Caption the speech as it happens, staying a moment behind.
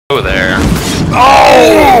Go there.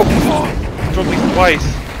 Oh! Struck me twice.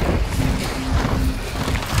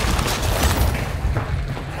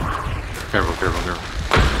 Careful, careful, careful.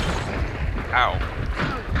 Ow.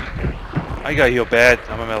 I got healed bad.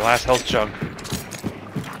 I'm on my last health chunk.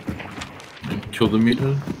 Kill the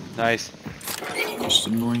meter. Nice. Just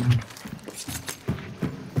annoying.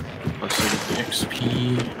 Let's look at the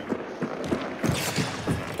XP.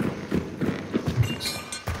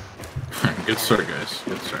 Good start, guys.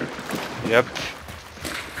 Good start. Yep.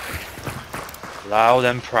 Loud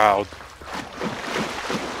and proud.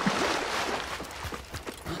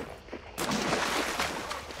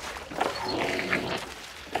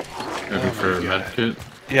 Looking for a med kit.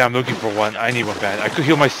 Yeah, I'm looking for one. I need one bad. I could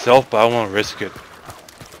heal myself, but I don't want to risk it.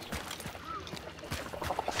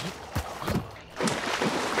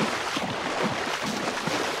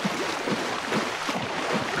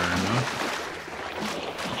 Fair enough.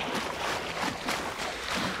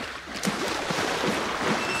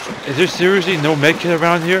 Is there seriously no med kit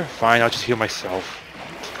around here? Fine, I'll just heal myself.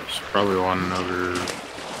 There's probably one over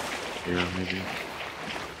here, maybe.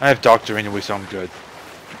 I have doctor anyway, so I'm good.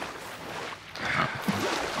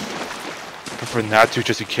 Prefer not to,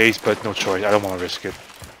 just in case, but no choice. I don't want to risk it.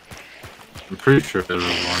 I'm pretty sure there was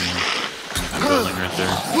one in that building right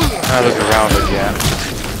there. I look around it, yeah.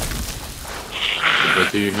 Both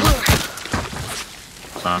of you heal?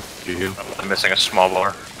 Tom, do you heal? I'm missing a small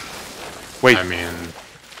bar. Wait. I mean,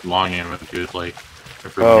 long aim if you would like.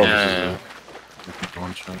 Oh. Yeah.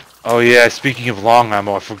 One shot. Oh yeah, speaking of long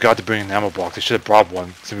ammo, I forgot to bring an ammo box. I should have brought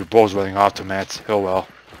one, since we both running Avtomats. Oh well.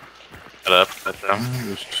 Shut up, but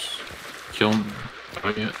Just kill him. Oh,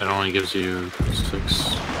 yeah, it only gives you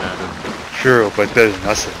 6 added. True, but better than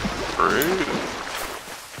nothing. rude.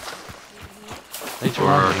 Or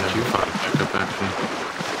no, 5 backup actually.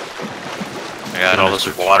 I got all this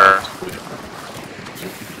water.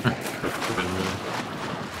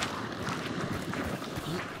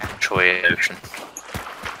 Actually, ocean.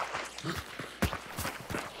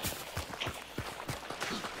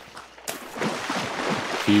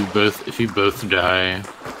 If you both die,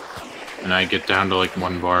 and I get down to like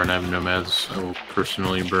 1 bar and I have no meds, I will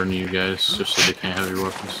personally burn you guys just so they can't have your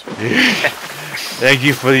weapons. Thank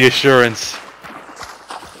you for the assurance.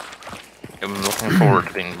 I'm looking forward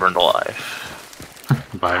to being burned alive.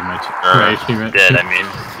 By my teammate. Dead, I mean.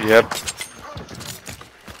 Yep.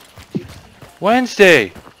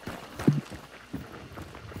 Wednesday!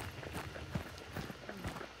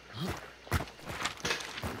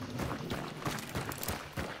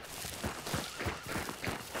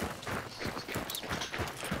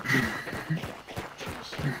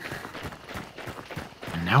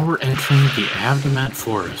 And now we're entering the Avtomat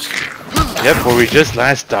Forest. Yep, where we just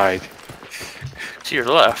last died. To your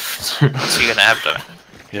left. See an abdo.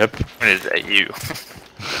 Yep. When is that you?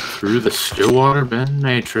 Through the Stillwater Bend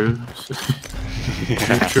Nitro.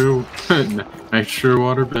 Nitro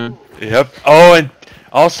Water Bend. Yep. Oh, and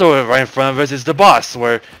also right in front of us is the boss,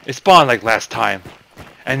 where it spawned like last time.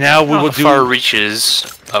 And now we will do... far reaches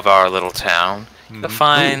of our little town to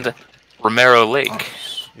find Romero Lake.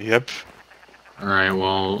 Yep. Alright,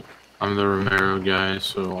 well, I'm the Romero guy,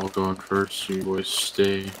 so I'll go in first, so you boys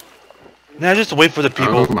stay. Now just wait for the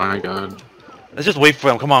people. Oh my god. Let's just wait for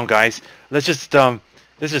them. Come on, guys. Let's just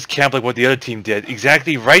camp like what the other team did.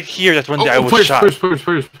 Exactly right here. That's when I was shot.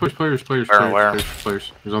 Players.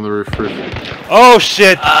 He's on the roof. Oh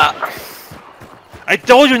shit! I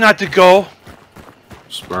told you not to go.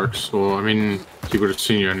 Sparks. Well, I mean, he would have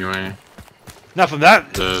seen you anyway. Not from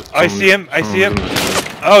that. I see him.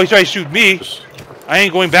 Oh, he's trying to shoot me. I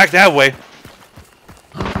ain't going back that way.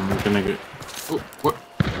 I'm gonna get. Oh, what?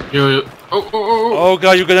 Yo. Oh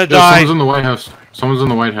god, you're gonna die. Someone's in the White House. Someone's in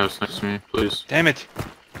the White House next to me, please. Damn it.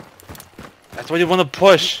 That's why you want to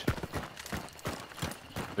push.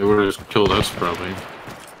 They would have just killed us, probably.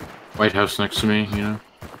 White House next to me, you know?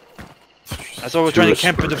 That's why we're trying to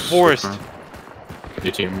camp in the forest.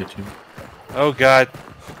 Your team. Oh god.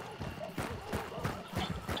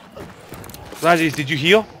 Lazzy, did you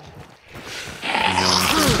heal?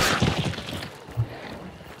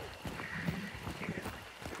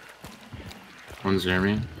 One's near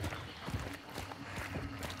me.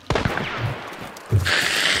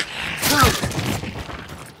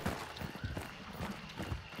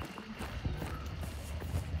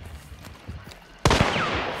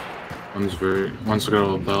 One's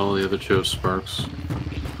got a bell, the other two have sparks.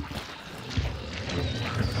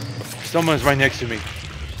 Someone's right next to me.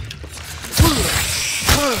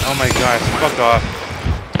 Oh my god, fuck off.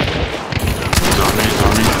 He's on me.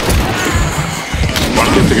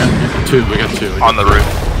 Get the guy. We got two. On the roof.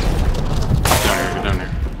 Get down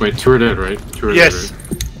here. Wait, 2 are dead, right? 2 are yes. dead,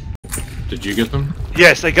 right? Did you get them?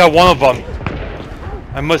 Yes, I got one of them.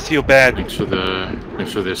 I must feel bad. Thanks for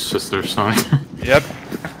the assist there, Sonic. Yep,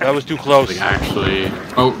 that was too close. Like actually,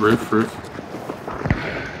 oh, roof.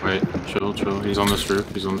 Wait, chill. He's on this roof.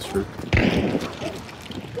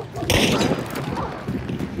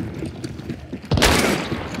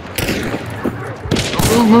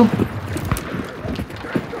 Move.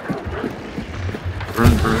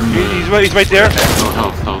 Burn. He's right there. Oh,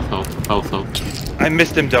 health. I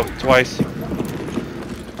missed him though, twice. Do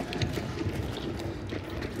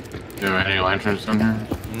you have any lanterns down here?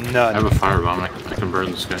 None. I have a firebomb. I can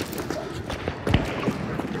burn this guy.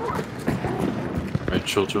 Right,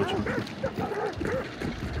 chill.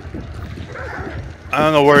 I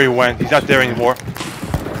don't know where he went. He's not there anymore.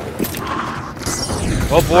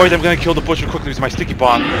 Oh boys, I'm gonna kill the butcher quickly with my sticky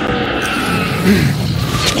bomb.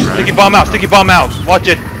 Sticky bomb out. Watch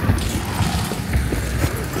it.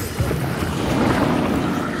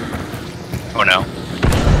 Oh no.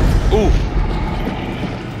 Ooh.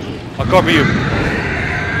 I'll cover you.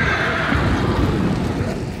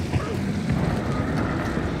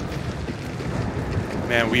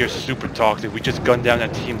 Man, we are super toxic. We just gunned down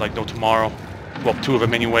that team like no tomorrow. Well, two of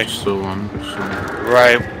them anyway. Still one.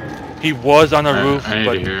 Right. He was on the roof, I need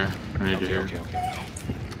but... to hear. Okay.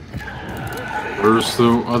 Where's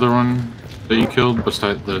the other one that you killed?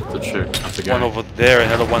 Besides the chick, not the guy. One over there,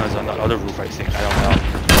 another one is on the other roof, I think. I don't know.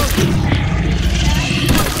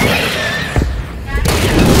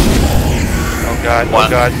 Oh god, oh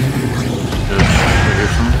god.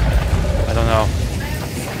 I don't know.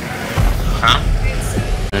 Huh?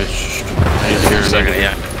 I need to hear a second,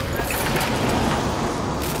 yeah.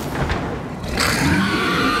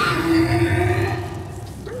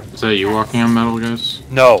 Is that you walking on metal, guys?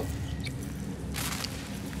 No.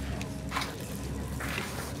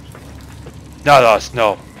 Not us,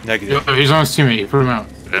 no. Negative. Yo, he's on his teammate, you put him out.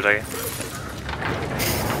 Did I?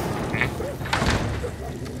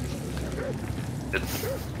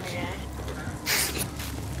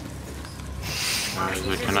 Guys,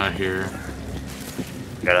 I cannot hear.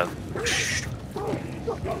 Gotta.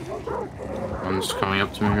 One's coming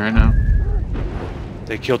up to me right now.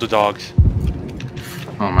 They killed the dogs.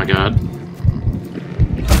 Oh my god.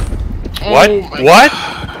 What? Oh my What?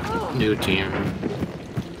 God. New team.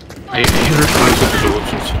 I hit her twice with the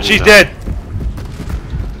bullets. She's dead.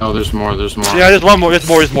 Oh, there's more. Yeah, there's one more.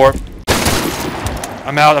 There's more.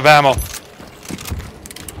 I'm out of ammo.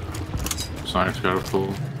 Sonic's got a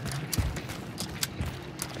full.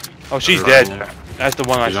 Oh, she's dead. That's the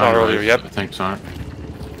one I She's saw on earlier, right, yep. I think Sonic.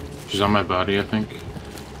 She's on my body, I think.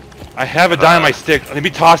 I have a dynamite stick. Let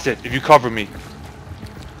me toss it if you cover me.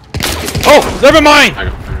 Oh, never mind! I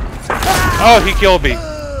got Oh, he killed me.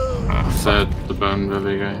 Sad, the bone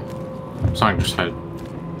baby guy. Sonic just hide.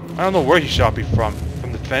 I don't know where he shot me from.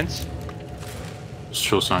 From the fence? Just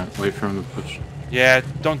chill, Sonic. Wait for him to push. Yeah,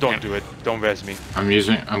 don't do it. Don't res me. I'm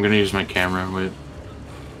gonna use my camera. Wait.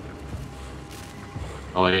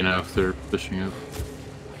 I'll let you know if they're pushing up.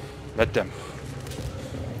 Let them.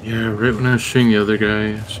 Yeah, right when I was shooting the other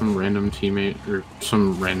guy, some random teammate or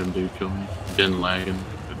some random dude killed me. Didn't lag and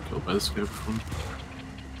got killed by this guy before.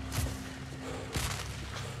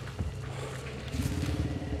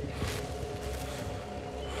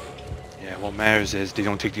 Yeah, what matters is they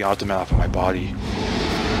don't take the Avtomat off of my body.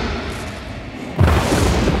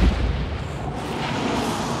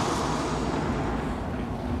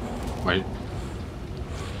 Wait.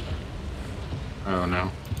 Oh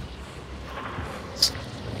no.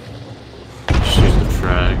 She's the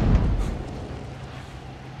frag.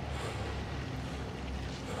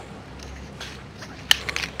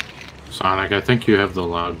 Sonic, I think you have the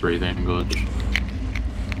loud breathing glitch.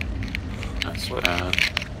 That's bad.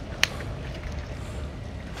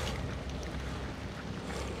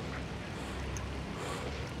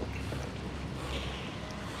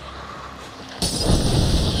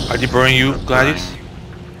 Are they burning you, Gladius?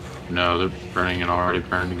 No, they're burning an already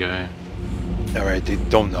burned guy. Alright, they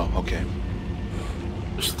don't know. Okay.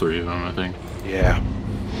 There's 3 of them, I think. Yeah.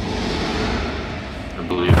 I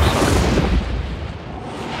believe so.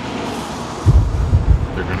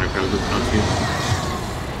 They're gonna go to the country.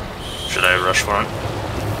 Should I rush for him?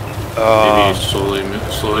 Maybe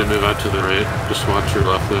slowly move out to the right. Just watch your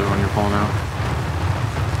left though when you're pulling out.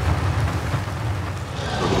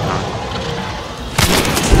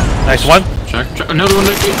 Nice one. Check. Another one.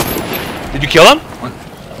 Did you kill him?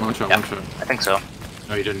 One shot. I think so.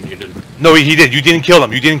 No, you didn't. No, he did. You didn't kill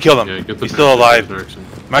him. Yeah, he's still alive.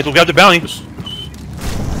 Might as well grab the bounty.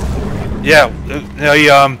 Yeah.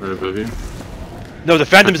 Right above you. No, the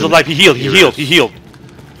Phantom is alive. He healed.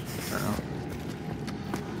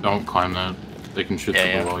 Don't climb that. They can shoot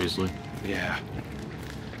the wall easily. Yeah.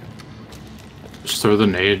 Just throw the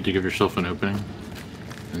nade to give yourself an opening.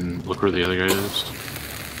 And look where the other guy is.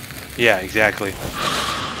 Yeah, exactly.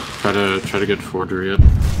 Try to get forgery up.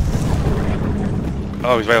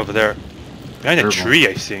 Oh, he's right over there. Behind a Terrible. tree,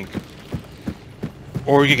 I think.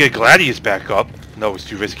 Or you can get Gladius back up. No, it's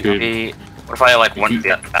too risky. Dude. Maybe, what if I like one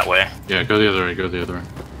step that way? Yeah, go the other way, go the other way.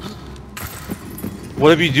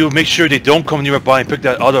 Whatever you do, make sure they don't come nearby and pick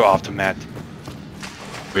that other Avtomat.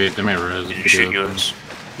 Wait, they might res. Did you shoot yours?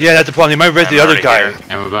 Yeah, that's the problem. They might res the Ammo other right guy. here.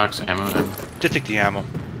 Ammo box, ammo. Just take the ammo.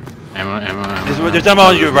 Ammo. There's ammo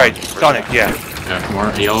on your right. Sonic, yeah. Yeah, more.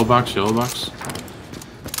 Yellow box.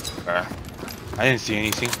 Okay. I didn't see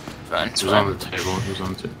anything. Fine, It was on the table. It was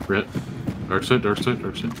on the table. Red. Dark side.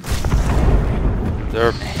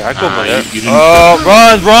 They're back over there. you didn't-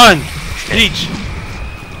 Oh, run! Peach!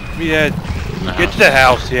 Yeah, In the get house. to the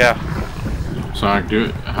house, yeah. Sonic, do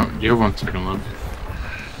it. You have 1 second left.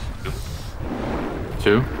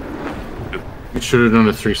 2? You should have done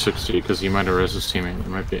a 360 because he might have res his teammate. It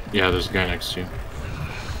might be. Yeah, there's a guy next to you.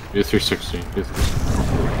 Do 360. Do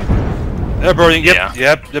 360. They're burning, Yeah.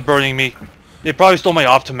 yep, they're burning me. They probably stole my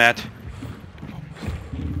Avtomat.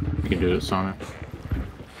 You can do it, Sonic.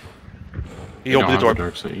 He You opened the don't have door. a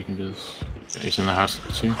dark side. You can do this. Yeah, he's in the house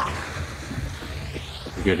next to you.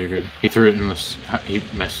 You're good. He threw it in this. He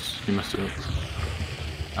messed it up.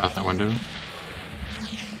 Out that window.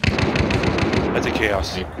 That's a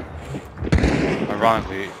chaos. Hey,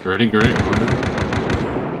 Ironically. ready, great. Window.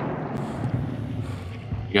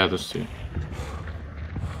 You got this too.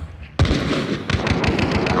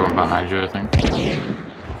 Going behind you, I think.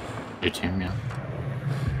 Your team, yeah.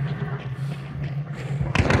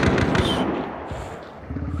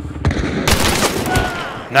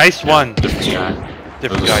 Nice one. Different guy. Different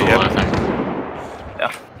That was a guy, solo, yep. I think.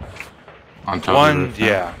 Yeah. On top of One, the roof,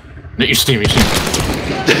 yeah. No, you steam. Nice.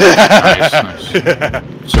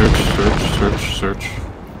 Search.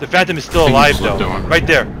 The Phantom is still I think you alive just left though. that one. Right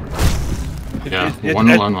there. Yeah, It- one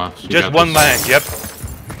it- left. You Just got one this. land, yep.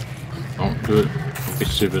 Don't do it. Don't be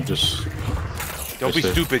stupid, just... Don't be Stay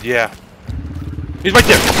safe. stupid, yeah. He's right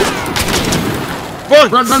there. Run!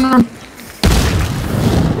 Run!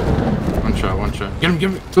 One shot. Get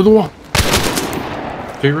him, through the wall.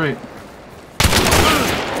 To your right.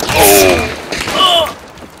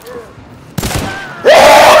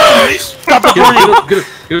 Stop by burning!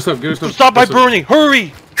 Get us up. Stop by burning!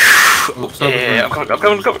 Hurry! Stop Yeah, I'm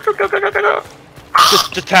coming. Go.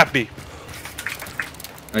 Just tap me.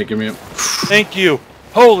 Alright, give me up. Thank you.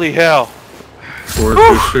 Holy hell. Forward,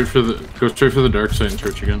 go straight for the dark side and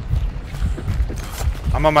search again.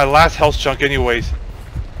 I'm on my last health chunk anyways.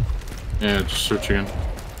 Yeah, just search again.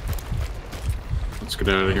 Let's get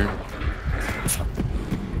out of here.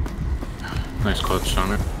 Nice clutch,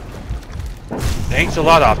 Sonic. Thanks a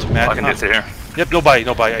lot, Optimat. I can get to here. Yep, no bite.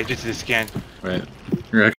 I just did a scan. Right. You're